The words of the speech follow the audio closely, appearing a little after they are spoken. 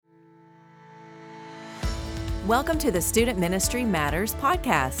Welcome to the Student Ministry Matters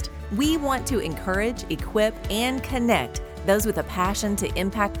podcast. We want to encourage, equip, and connect those with a passion to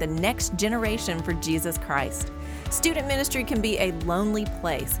impact the next generation for Jesus Christ. Student ministry can be a lonely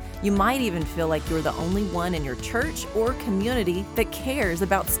place. You might even feel like you're the only one in your church or community that cares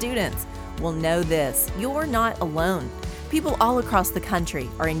about students. Well, know this, you're not alone. People all across the country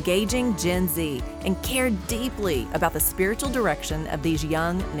are engaging Gen Z and care deeply about the spiritual direction of these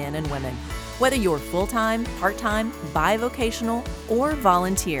young men and women. Whether you're full-time, part-time, bivocational, or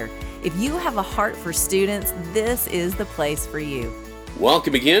volunteer, if you have a heart for students, this is the place for you.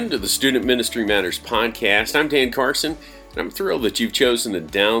 Welcome again to the Student Ministry Matters podcast. I'm Dan Carson, and I'm thrilled that you've chosen to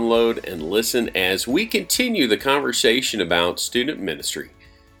download and listen as we continue the conversation about student ministry.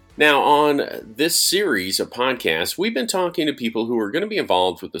 Now, on this series of podcasts, we've been talking to people who are going to be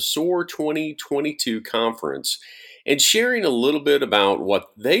involved with the SOAR 2022 conference and sharing a little bit about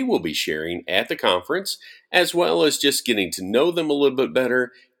what they will be sharing at the conference, as well as just getting to know them a little bit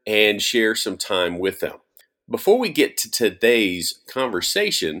better and share some time with them. Before we get to today's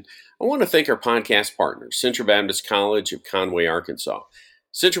conversation, I want to thank our podcast partners, Central Baptist College of Conway, Arkansas.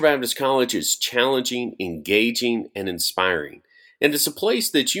 Central Baptist College is challenging, engaging, and inspiring. And it's a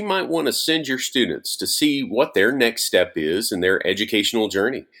place that you might want to send your students to see what their next step is in their educational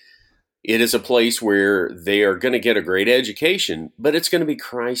journey. It is a place where they are going to get a great education, but it's going to be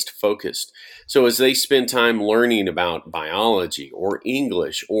Christ-focused. So as they spend time learning about biology or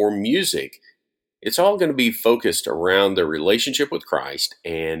English or music, it's all going to be focused around their relationship with Christ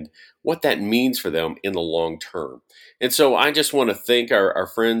and what that means for them in the long term. And so I just want to thank our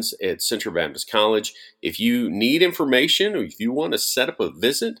friends at Central Baptist College. If you need information or if you want to set up a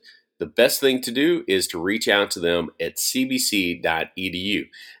visit, the best thing to do is to reach out to them at cbc.edu.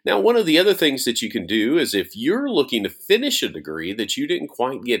 Now, one of the other things that you can do is if you're looking to finish a degree that you didn't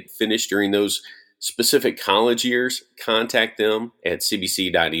quite get finished during those specific college years, contact them at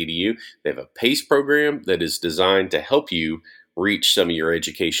cbc.edu. They have a PACE program that is designed to help you reach some of your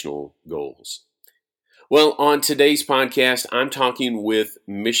educational goals. Well, on today's podcast, I'm talking with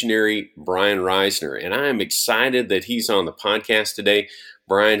missionary Brian Reisner, and I am excited that he's on the podcast today.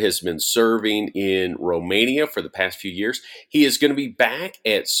 Brian has been serving in Romania for the past few years. He is going to be back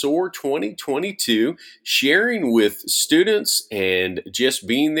at SOAR 2022, sharing with students and just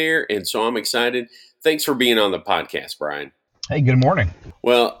being there. And so I'm excited. Thanks for being on the podcast, Brian. Hey, good morning.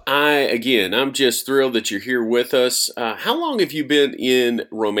 Well, I'm just thrilled that you're here with us. How long have you been in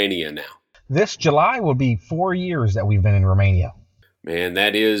Romania now? This July will be 4 years that we've been in Romania. Man,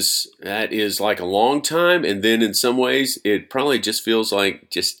 that is like a long time. And then in some ways, it probably just feels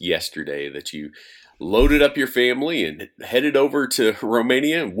like just yesterday that you loaded up your family and headed over to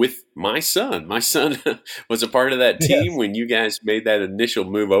Romania with my son. My son was a part of that team when you guys made that initial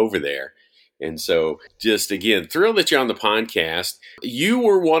move over there. And so just again, thrilled that you're on the podcast. You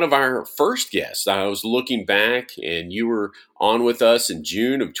were one of our first guests. I was looking back and you were on with us in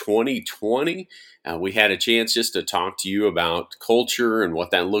June of 2020. We had a chance just to talk to you about culture and what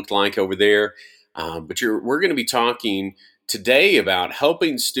that looked like over there. But we're going to be talking today about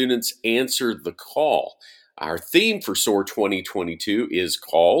helping students answer the call. Our theme for SOAR 2022 is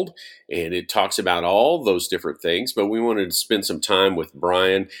called, and it talks about all those different things, but we wanted to spend some time with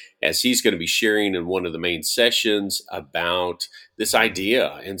Brian as he's going to be sharing in one of the main sessions about this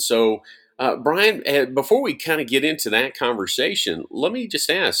idea. And so, Brian, before we kind of get into that conversation, let me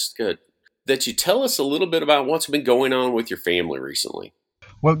just ask that you tell us a little bit about what's been going on with your family recently.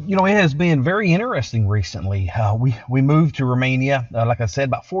 Well, it has been very interesting recently. We moved to Romania, like I said,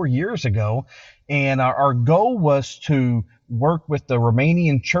 about 4 years ago, and our goal was to work with the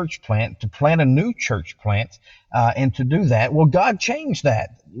Romanian church plant, to plant a new church plant, and to do that. Well, God changed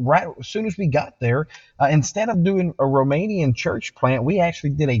that. Right as soon as we got there, instead of doing a Romanian church plant, we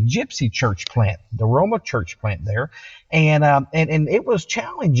actually did a Gypsy church plant, the Roma church plant there, and it was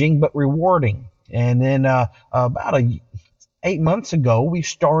challenging but rewarding. And then about 8 months ago, we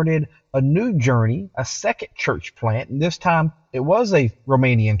started a new journey, a second church plant, and this time it was a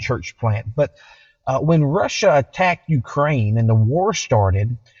Romanian church plant. But when Russia attacked Ukraine and the war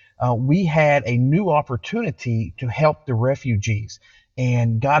started, we had a new opportunity to help the refugees.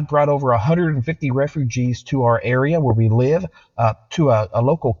 And God brought over 150 refugees to our area where we live, to a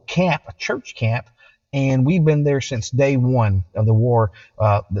local camp, a church camp. And we've been there since day one of the war,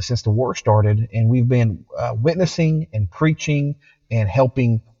 since the war started. And we've been witnessing and preaching and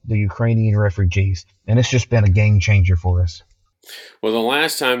helping the Ukrainian refugees. And it's just been a game changer for us. Well, the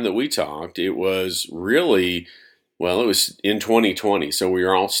last time that we talked, it was really, it was in 2020. So we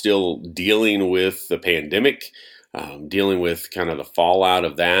were all still dealing with the pandemic. dealing with kind of the fallout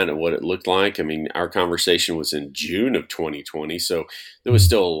of that and what it looked like. I mean, our conversation was in June of 2020, so there was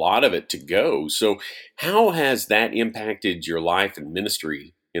still a lot of it to go. So how has that impacted your life and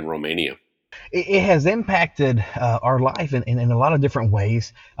ministry in Romania? It has impacted our life in a lot of different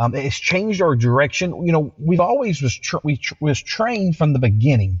ways. It's changed our direction. We've always was trained from the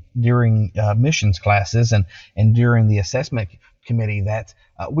beginning during missions classes and during the assessment committee that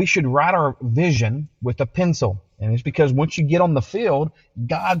we should write our vision with a pencil. And it's because once you get on the field,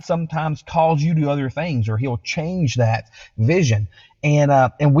 God sometimes calls you to other things, or He'll change that vision. And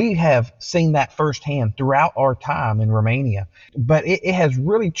we have seen that firsthand throughout our time in Romania. But it has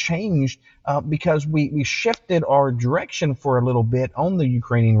really changed because we shifted our direction for a little bit on the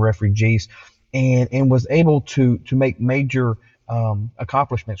Ukrainian refugees, and was able to make major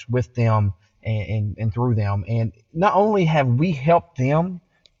accomplishments with them and through them. And not only have we helped them,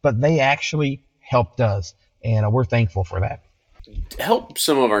 but they actually helped us. And we're thankful for that. Help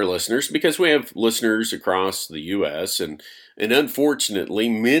some of our listeners, because we have listeners across the U.S. and unfortunately,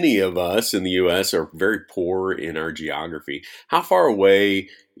 many of us in the U.S. are very poor in our geography. How far away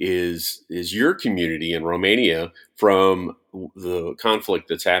is your community in Romania from the conflict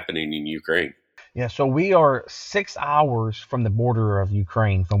that's happening in Ukraine? Yeah, so we are 6 hours from the border of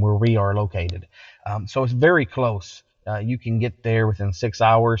Ukraine, from where we are located. So it's very close. You can get there within 6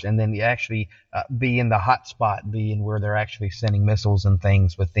 hours, and then you actually be in the hot spot, being where they're actually sending missiles and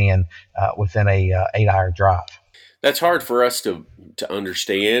things within a 8-hour drive. That's hard for us to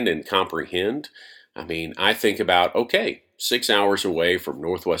understand and comprehend. I mean, I think about, okay, 6 hours away from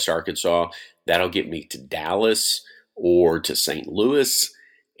Northwest Arkansas, that'll get me to Dallas or to St. Louis.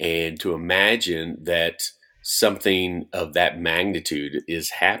 And to imagine that something of that magnitude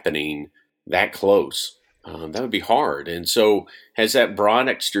is happening that close, that would be hard. And so has that brought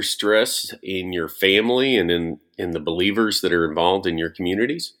extra stress in your family and in the believers that are involved in your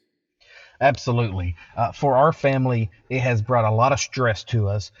communities? Absolutely. For our family, it has brought a lot of stress to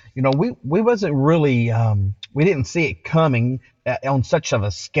us. We wasn't really, we didn't see it coming on such of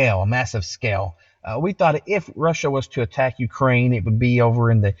a scale, a massive scale. We thought if Russia was to attack Ukraine, it would be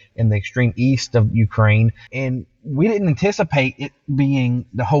over in the extreme east of Ukraine, and we didn't anticipate it being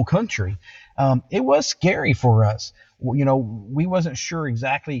the whole country. It was scary for us. We wasn't sure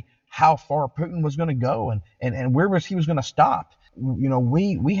exactly how far Putin was going to go and where he was going to stop.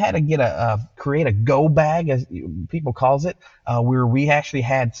 We had to create a go bag, as people calls it, where we actually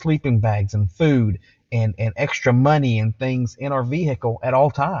had sleeping bags and food and extra money and things in our vehicle at all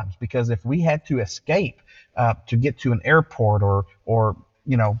times, because if we had to escape to get to an airport or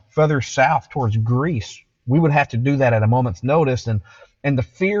further south towards Greece, we would have to do that at a moment's notice, and the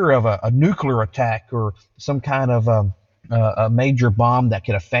fear of a nuclear attack or some kind of a major bomb that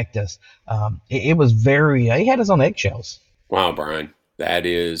could affect us, it had us on eggshells. Wow, Brian,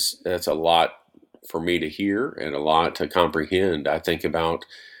 that's a lot for me to hear and a lot to comprehend. I think about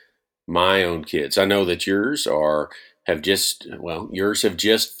my own kids. I know that yours have just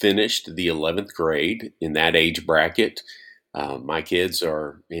finished the 11th grade in that age bracket. My kids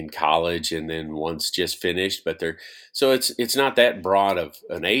are in college, and then one's just finished, but it's not that broad of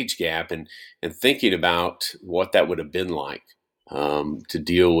an age gap, and thinking about what that would have been like to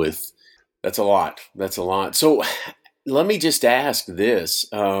deal with. That's a lot. So let me just ask this.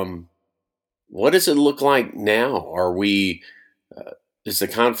 What does it look like now? Is the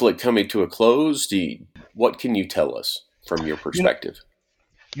conflict coming to a close? What can you tell us from your perspective?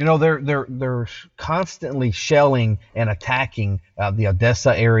 They're constantly shelling and attacking the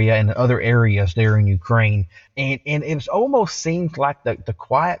Odessa area and other areas there in Ukraine, and it almost seems like the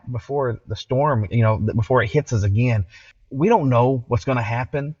quiet before the storm. Before it hits us again, we don't know what's going to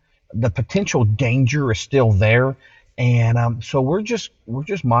happen. The potential danger is still there. And so we're just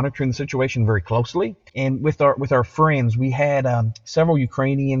monitoring the situation very closely. And with our friends, we had several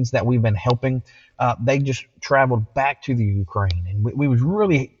Ukrainians that we've been helping. They just traveled back to the Ukraine, and we was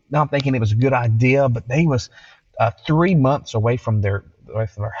really not thinking it was a good idea, but they was 3 months away from their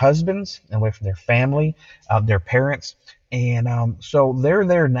husbands and away from their family, their parents. And so they're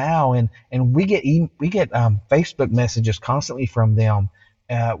there now, and we get Facebook messages constantly from them.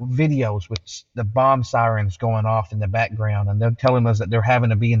 Videos with the bomb sirens going off in the background, and they're telling us that they're having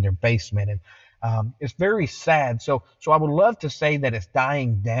to be in their basement, and it's very sad. So I would love to say that it's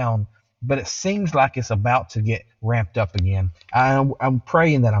dying down, but it seems like it's about to get ramped up again. I'm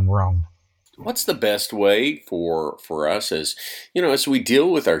praying that I'm wrong. What's the best way for us as we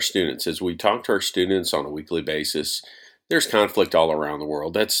deal with our students, as we talk to our students on a weekly basis? There's conflict all around the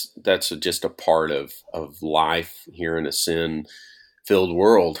world. That's just a part of life here in Ascend. filled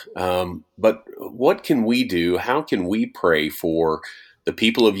world. But what can we do? How can we pray for the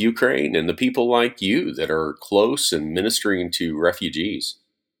people of Ukraine and the people like you that are close and ministering to refugees?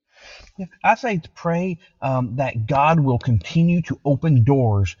 Yeah, I say to pray that God will continue to open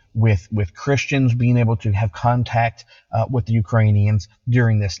doors with Christians being able to have contact with the Ukrainians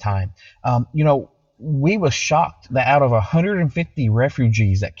during this time. We was shocked that out of 150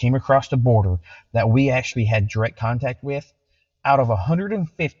 refugees that came across the border that we actually had direct contact with, out of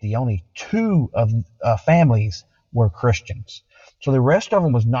 150, only two of families were Christians. So the rest of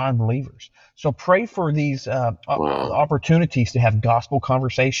them was non-believers. So pray for these Wow. opportunities to have gospel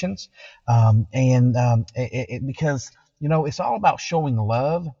conversations, because it's all about showing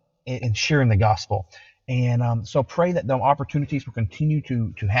love and sharing the gospel. And so pray that the opportunities will continue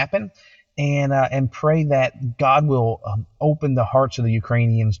to happen, and pray that God will open the hearts of the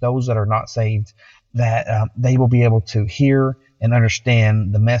Ukrainians, those that are not saved, that they will be able to hear and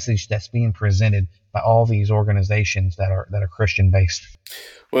understand the message that's being presented by all these organizations that are Christian based.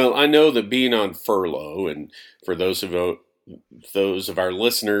 Well, I know that being on furlough, and for those of our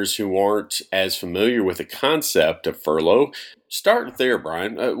listeners who aren't as familiar with the concept of furlough, start there,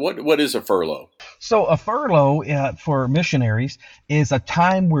 Brian. What is a furlough? So a furlough for missionaries is a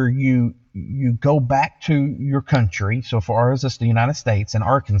time where you go back to your country. So for us, it's the United States and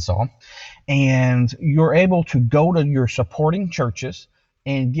Arkansas, and you're able to go to your supporting churches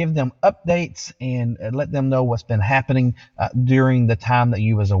and give them updates and let them know what's been happening during the time that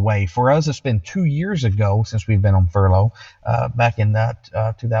you was away. For us, it's been 2 years ago since we've been on furlough, back in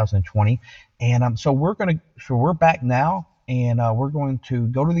 2020, and so we're back now. And we're going to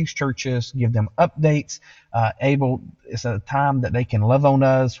go to these churches, give them updates. It's a time that they can love on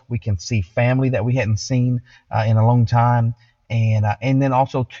us. We can see family that we hadn't seen in a long time, and then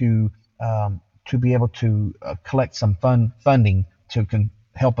also to be able to collect some funding to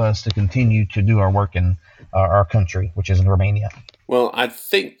help us to continue to do our work in our country, which is in Romania. Well, I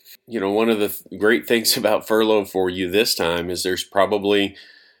think one of the great things about furlough for you this time is there's probably,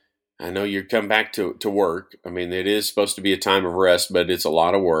 I know you come back to work. I mean, it is supposed to be a time of rest, but it's a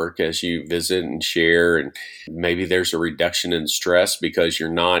lot of work as you visit and share. And maybe there's a reduction in stress because you're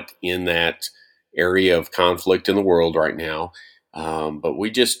not in that area of conflict in the world right now. But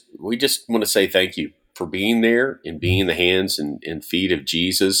we just want to say thank you for being there and being the hands and feet of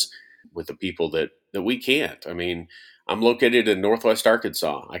Jesus with the people that we can't. I mean, I'm located in Northwest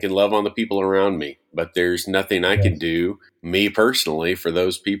Arkansas. I can love on the people around me, but there's nothing I can do, me personally, for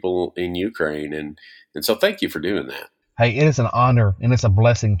those people in Ukraine. And so thank you for doing that. Hey, it is an honor and it's a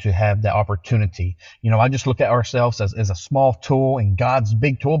blessing to have the opportunity. I just look at ourselves as a small tool in God's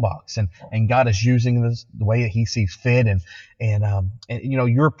big toolbox, and God is using this the way that He sees fit. And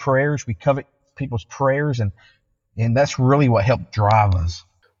your prayers, we covet people's prayers, and that's really what helped drive us.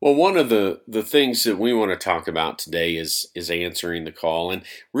 Well, one of the things that we want to talk about today is answering the call and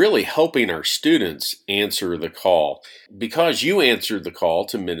really helping our students answer the call. Because you answered the call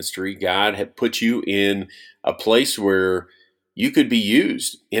to ministry, God had put you in a place where you could be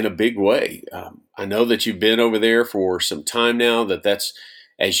used in a big way. I know that you've been over there for some time now, that's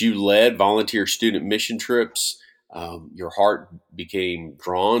as you led volunteer student mission trips. Your heart became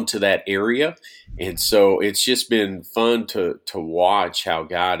drawn to that area. And so it's just been fun to watch how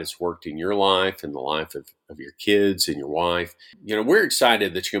God has worked in your life and the life of your kids and your wife. We're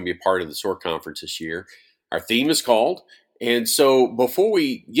excited that you're going to be a part of the SOAR conference this year. Our theme is called. And so before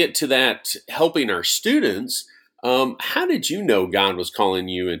we get to that, helping our students, how did you know God was calling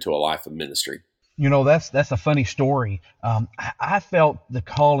you into a life of ministry? That's a funny story. I felt the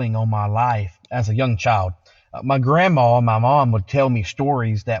calling on my life as a young child. My grandma and my mom would tell me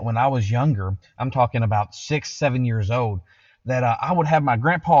stories that when I was younger, I'm talking about 6, 7 years old, that I would have my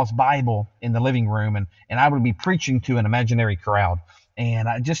grandpa's Bible in the living room, and I would be preaching to an imaginary crowd. And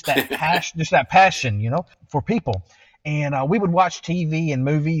just that passion, for people. And we would watch TV and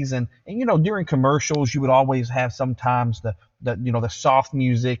movies, and during commercials, you would always have sometimes the soft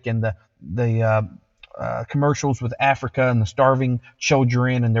music and the commercials with Africa and the starving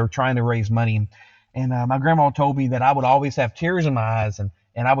children, and they're trying to raise money. And my grandma told me that I would always have tears in my eyes,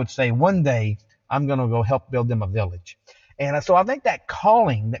 and I would say, one day I'm going to go help build them a village. And so I think that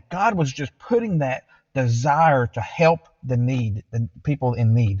calling, that God was just putting that desire to help the people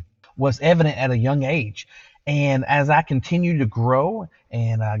in need, was evident at a young age. And as I continued to grow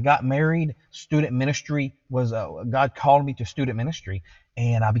and got married, student ministry was, God called me to student ministry,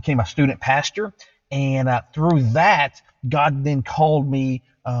 and I became a student pastor. And through that, God then called me,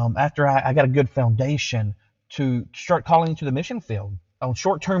 after I got a good foundation, to start calling into the mission field. on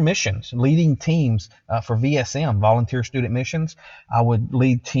short-term missions, leading teams for VSM, Volunteer Student Missions. I would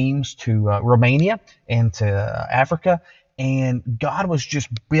lead teams to Romania and to Africa, and God was just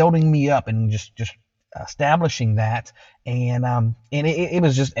building me up and just establishing that, and it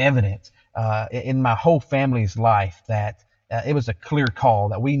was just evident in my whole family's life that it was a clear call,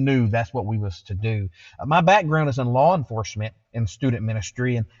 that we knew that's what we was to do. My background is in law enforcement and student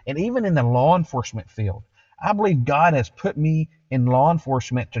ministry, and even in the law enforcement field. I believe God has put me in law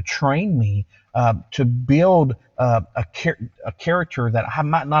enforcement to train me to build a character that I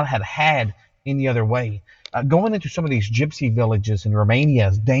might not have had any other way. Going into some of these gypsy villages in Romania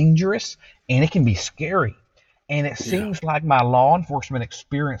is dangerous, and it can be scary. And it seems like my law enforcement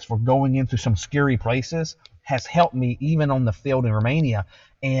experience for going into some scary places has helped me even on the field in Romania.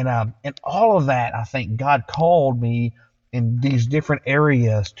 And all of that, I think God called me in these different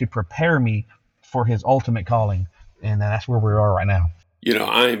areas to prepare me for his ultimate calling. And that's where we are right now.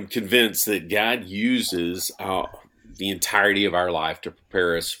 I'm convinced that God uses the entirety of our life to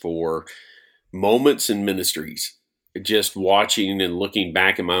prepare us for moments in ministries. Just watching and looking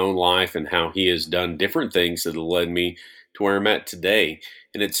back in my own life and how he has done different things that have led me to where I'm at today.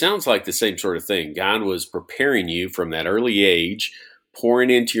 And it sounds like the same sort of thing. God was preparing you from that early age, pouring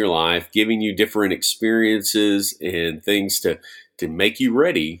into your life, giving you different experiences and things to make you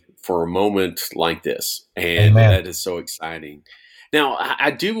ready for a moment like this. And Amen. That is so exciting. Now,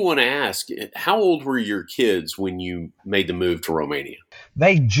 I do want to ask, how old were your kids when you made the move to Romania?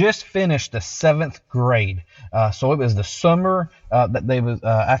 They just finished the 7th grade. So it was the summer that they was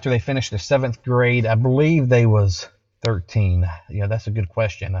after they finished the 7th grade. I believe they was 13. Yeah, that's a good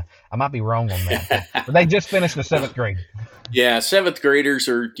question. I might be wrong on that. But they just finished the 7th grade. Yeah, 7th graders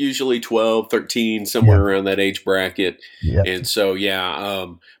are usually 12, 13, somewhere around that age bracket. Yep. And so,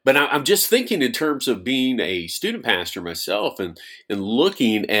 but I'm just thinking in terms of being a student pastor myself and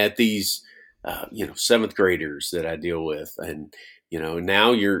looking at these, 7th graders that I deal with. And,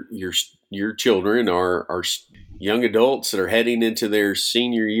 now your children are young adults that are heading into their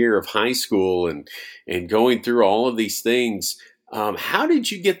senior year of high school and going through all of these things. How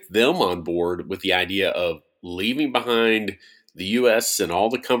did you get them on board with the idea of leaving behind the U.S. and all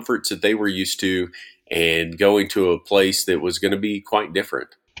the comforts that they were used to and going to a place that was going to be quite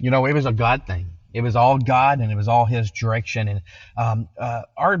different? It was a God thing. It was all God, and it was all his direction. And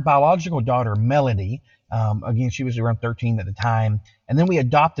our biological daughter, Melody, again, she was around 13 at the time. And then we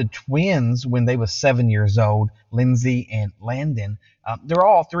adopted twins when they was 7 years old, Lindsay and Landon. They're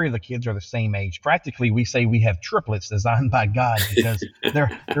all three of the kids are the same age. Practically, we say we have triplets designed by God because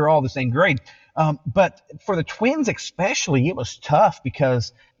they're all the same grade. But for the twins especially, it was tough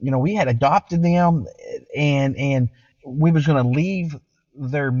because, we had adopted them and we was going to leave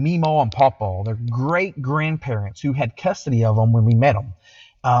their Mimo and Pawpaw, their great grandparents who had custody of them when we met them.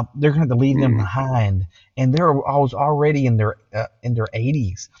 They're going to leave them behind, and I was already in their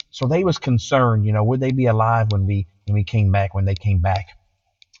 80s, so they was concerned, would they be alive when they came back.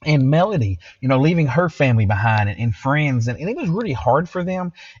 And Melody, leaving her family behind and friends, and it was really hard for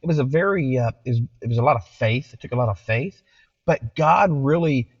them. It was it was a lot of faith. It took a lot of faith, but God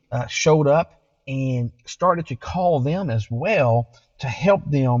really showed up and started to call them as well to help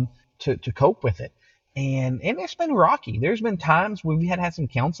them to cope with it. And it's been rocky. There's been times when we had some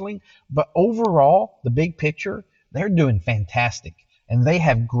counseling, but overall, the big picture, they're doing fantastic. And they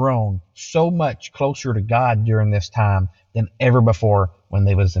have grown so much closer to God during this time than ever before when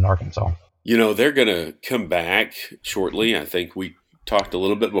they was in Arkansas. They're going to come back shortly. I think we talked a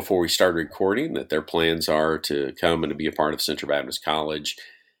little bit before we started recording that their plans are to come and to be a part of Central Baptist College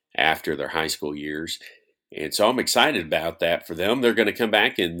after their high school years. And so I'm excited about that for them. They're going to come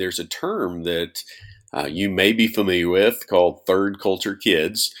back, and there's a term that you may be familiar with called third culture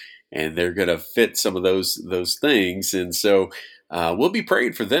kids, and they're going to fit some of those things. And so we'll be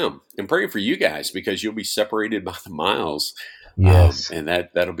praying for them and praying for you guys because you'll be separated by the miles. Yes. And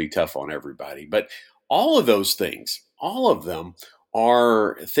that'll be tough on everybody. But all of those things, all of them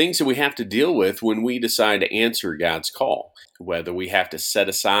are things that we have to deal with when we decide to answer God's call, whether we have to set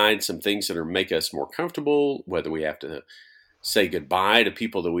aside some things that make us more comfortable, whether we have to say goodbye to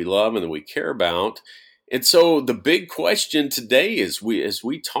people that we love and that we care about. And so the big question today as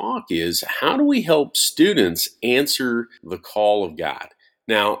we talk is, how do we help students answer the call of God?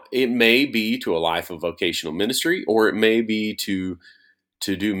 Now, it may be to a life of vocational ministry, or it may be to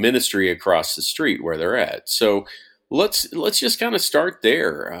do ministry across the street where they're at. So let's just kind of start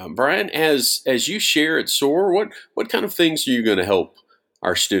there. Brian, as you share at SOAR, what kind of things are you going to help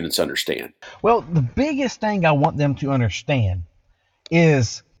our students understand? Well, the biggest thing I want them to understand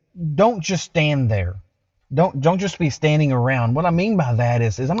is don't just stand there. Don't just be standing around. What I mean by that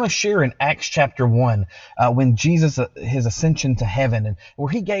is I'm going to share in Acts chapter 1 when Jesus his ascension to heaven, and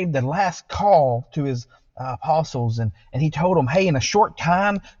where he gave the last call to his apostles, and he told them, hey, in a short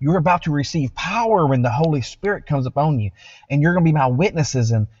time you're about to receive power when the Holy Spirit comes upon you, and you're going to be my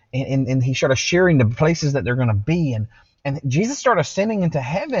witnesses. And he started sharing the places that they're going to be, and Jesus started ascending into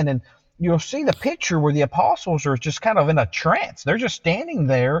heaven, and you'll see the picture where the apostles are just kind of in a trance. They're just standing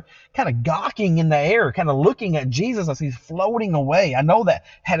there, kind of gawking in the air, kind of looking at Jesus as he's floating away. I know that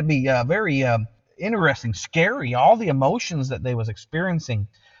had to be very interesting, scary, all the emotions that they was experiencing.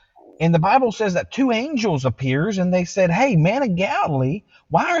 And the Bible says that two angels appears, and they said, hey, man of Galilee,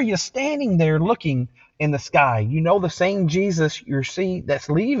 why are you standing there looking in the sky? You know the same Jesus you see that's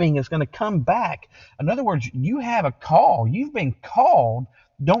leaving is going to come back. In other words, you have a call. You've been called.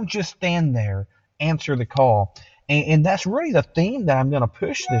 Don't just stand there. Answer the call. And that's really the theme that I'm going to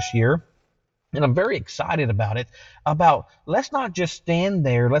push this year. And I'm very excited about it, about let's not just stand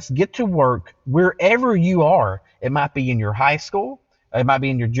there. Let's get to work wherever you are. It might be in your high school. It might be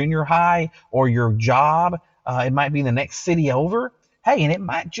in your junior high or your job. It might be in the next city over. Hey, and it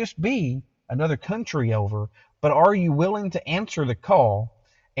might just be another country over. But are you willing to answer the call?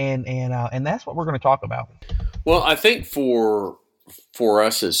 And that's what we're going to talk about. Well, I think for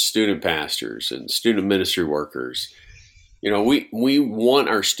us as student pastors and student ministry workers, we want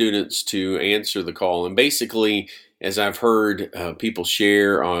our students to answer the call. And basically, as I've heard people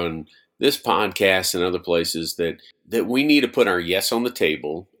share on this podcast and other places, that we need to put our yes on the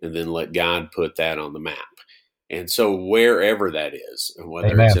table and then let God put that on the map. And so wherever that is, whether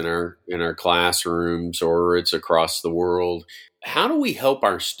Amen. It's in our classrooms or it's across the world, how do we help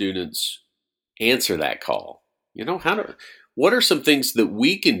our students answer that call? What are some things that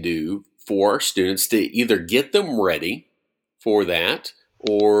we can do for our students to either get them ready for that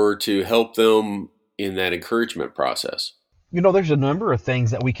or to help them in that encouragement process? There's a number of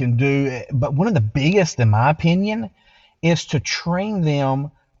things that we can do, but one of the biggest, in my opinion, is to train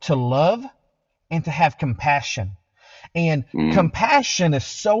them to love and to have compassion. And compassion is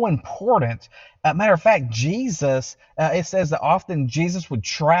so important. Matter of fact, Jesus, it says that often Jesus would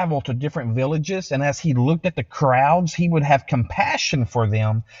travel to different villages, and as he looked at the crowds, he would have compassion for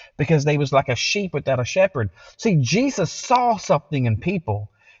them because they was like a sheep without a shepherd. See, Jesus saw something in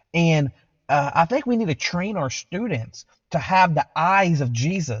people, and I think we need to train our students to have the eyes of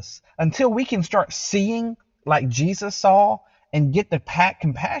Jesus until we can start seeing like Jesus saw and get the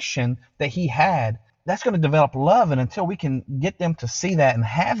compassion that he had. That's going to develop love, and until we can get them to see that and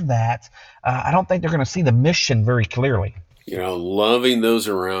have that, I don't think they're going to see the mission very clearly. Loving those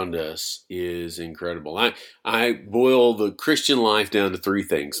around us is incredible. I boil the Christian life down to three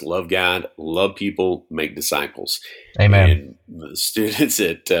things: love God, love people, make disciples. Amen. And the students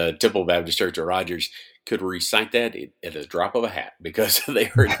at Temple Baptist Church of Rogers could recite that at a drop of a hat because they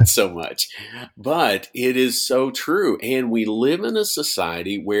heard it so much. But it is so true. And we live in a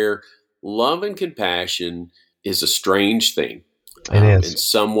society where love and compassion is a strange thing. It is. In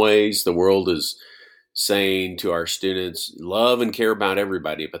some ways, the world is saying to our students, love and care about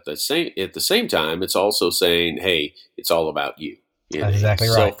everybody. But at the same time, it's also saying, hey, it's all about you. That's exactly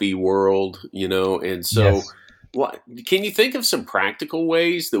right. Selfie world, And so Yes. What can you think of some practical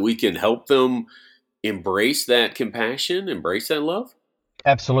ways that we can help them embrace that compassion, embrace that love?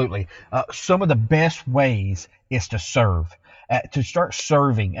 Absolutely. Some of the best ways is to serve. To start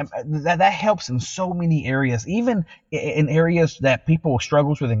serving. That helps in so many areas, even in areas that people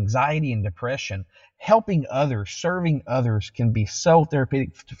struggles with anxiety and depression. Helping others, serving others can be so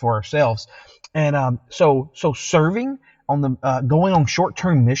therapeutic for ourselves. And so serving on the going on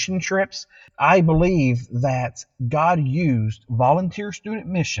short-term mission trips. I believe that God used volunteer student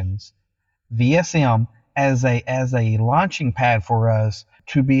missions, VSM, as a launching pad for us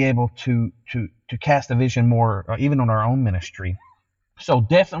to be able to cast a vision more, even on our own ministry. So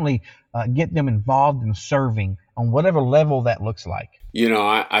definitely get them involved in serving on whatever level that looks like.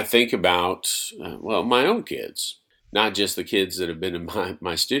 I think about, my own kids, not just the kids that have been in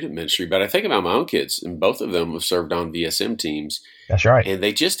my student ministry, but I think about my own kids, and both of them have served on VSM teams. That's right. And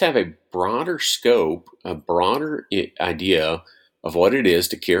they just have a broader scope, a broader idea of what it is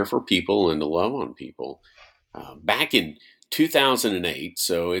to care for people and to love on people. Back in 2008,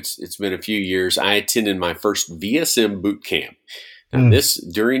 so it's been a few years, I attended my first VSM boot camp. Now,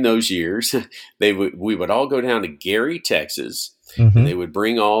 during those years, we would all go down to Gary, Texas, and they would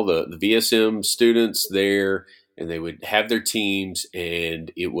bring all the VSM students there, and they would have their teams,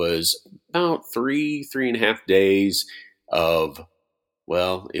 and it was about 3.5 days of,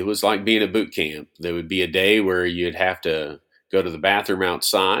 it was like being at boot camp. There would be a day where you'd have to go to the bathroom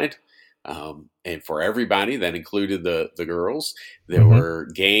outside. And for everybody, that included the girls. There Hmm. were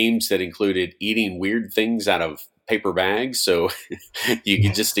games that included eating weird things out of paper bags, so you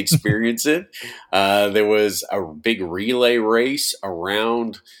could just experience it. There was a big relay race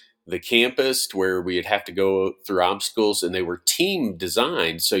around the campus where we'd have to go through obstacles, and they were team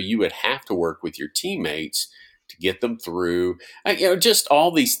designed, so you would have to work with your teammates to get them through. Just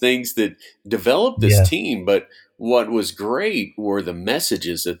all these things that developed this Yes. team. But what was great were the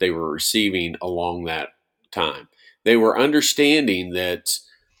messages that they were receiving along that time. They were understanding that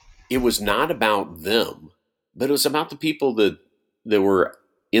it was not about them, but it was about the people that were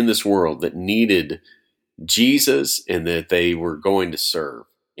in this world that needed Jesus and that they were going to serve.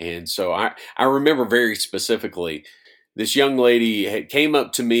 And so I remember very specifically this young lady came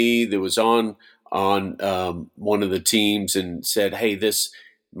up to me that was on one of the teams and said, "Hey, this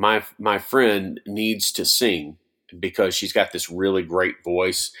my friend needs to sing because she's got this really great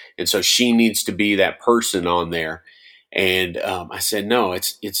voice, and so she needs to be that person on there." And I said, "No,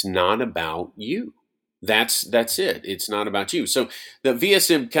 it's not about you. That's it. It's not about you." So the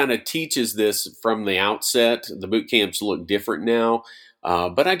VSM kind of teaches this from the outset. The boot camps look different now,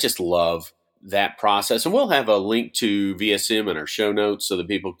 but I just love that process. And we'll have a link to VSM in our show notes so that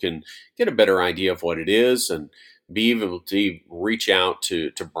people can get a better idea of what it is and be able to reach out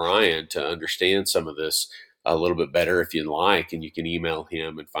to Brian to understand some of this a little bit better if you'd like, and you can email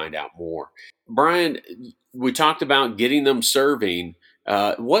him and find out more. Brian, we talked about getting them serving.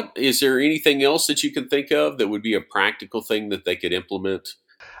 What is there anything else that you can think of that would be a practical thing that they could implement?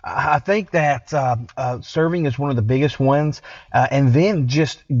 I think that serving is one of the biggest ones, and then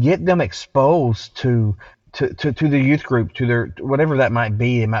just get them exposed to the youth group, to their whatever that might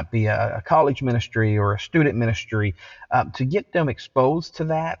be. It might be a college ministry or a student ministry, to get them exposed to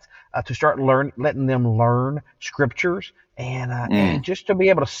that, to start letting them learn scriptures, and just to be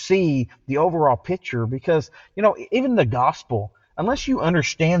able to see the overall picture. Because even the gospel, unless you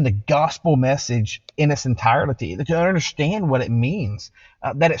understand the gospel message in its entirety, to understand what it means,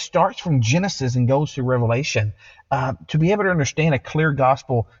 that it starts from Genesis and goes to Revelation, to be able to understand a clear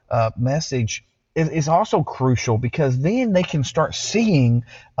gospel message is also crucial, because then they can start seeing,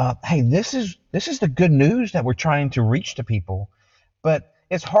 hey, this is the good news that we're trying to reach to people. But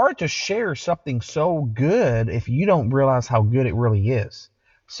it's hard to share something so good if you don't realize how good it really is.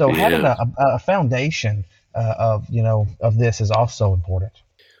 So having Yeah. a foundation of this is also important.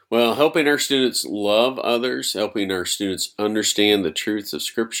 Well, helping our students love others, helping our students understand the truths of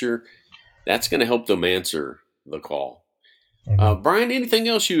Scripture, that's going to help them answer the call. Amen. Brian, anything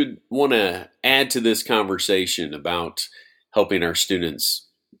else you would want to add to this conversation about helping our students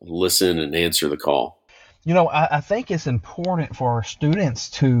listen and answer the call? I think it's important for our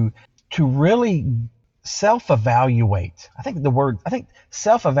students to really self-evaluate. I think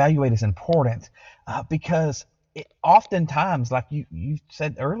self-evaluate is important, because oftentimes, like you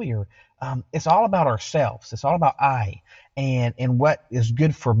said earlier, it's all about ourselves. It's all about and what is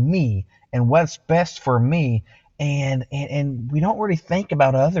good for me and what's best for me. And we don't really think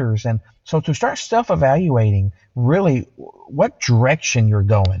about others. And so to start self-evaluating really what direction you're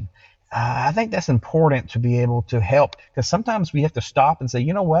going, I think that's important to be able to help, because sometimes we have to stop and say,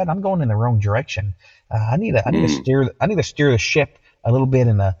 you know what, I'm going in the wrong direction. I need to steer the ship a little bit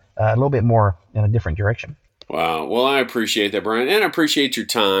a little bit more in a different direction. Wow. Well, I appreciate that, Brian, and I appreciate your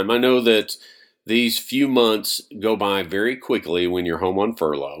time. I know that these few months go by very quickly when you're home on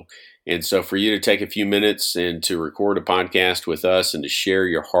furlough. And so for you to take a few minutes and to record a podcast with us and to share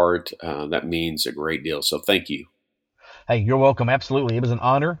your heart, that means a great deal. So thank you. Hey, you're welcome. Absolutely. It was an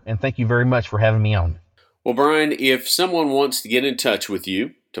honor, and thank you very much for having me on. Well, Brian, if someone wants to get in touch with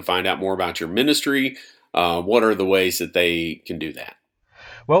you to find out more about your ministry, what are the ways that they can do that?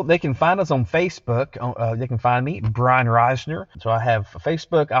 Well, they can find us on Facebook. They can find me, Brian Reisner. So I have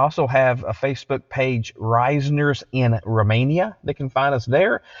Facebook. I also have a Facebook page, Reisners in Romania. They can find us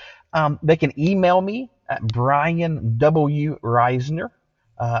there. They can email me at brianwreisner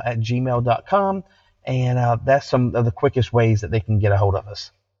at gmail.com. And that's some of the quickest ways that they can get a hold of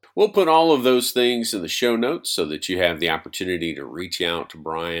us. We'll put all of those things in the show notes so that you have the opportunity to reach out to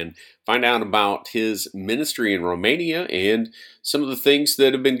Brian, find out about his ministry in Romania and some of the things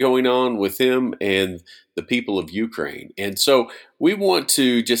that have been going on with him and the people of Ukraine. And so we want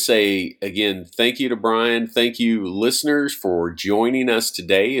to just say, again, thank you to Brian. Thank you, listeners, for joining us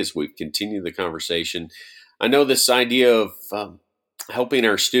today as we continue the conversation. I know this idea of helping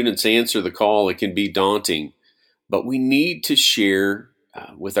our students answer the call, it can be daunting, but we need to share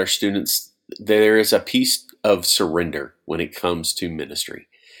with our students there is a piece of surrender when it comes to ministry.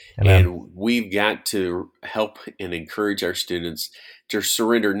 Amen. And we've got to help and encourage our students to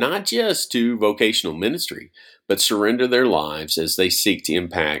surrender not just to vocational ministry, but surrender their lives as they seek to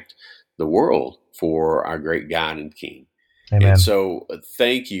impact the world for our great God and King. Amen. And so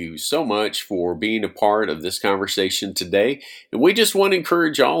thank you so much for being a part of this conversation today. And we just want to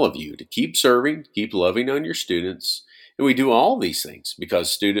encourage all of you to keep serving, keep loving on your students. And we do all these things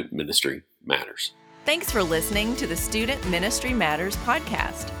because student ministry matters. Thanks for listening to the Student Ministry Matters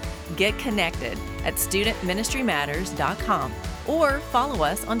podcast. Get connected at studentministrymatters.com or follow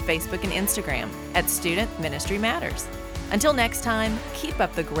us on Facebook and Instagram at Student Ministry Matters. Until next time, keep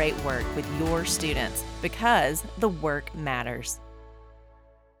up the great work with your students because the work matters.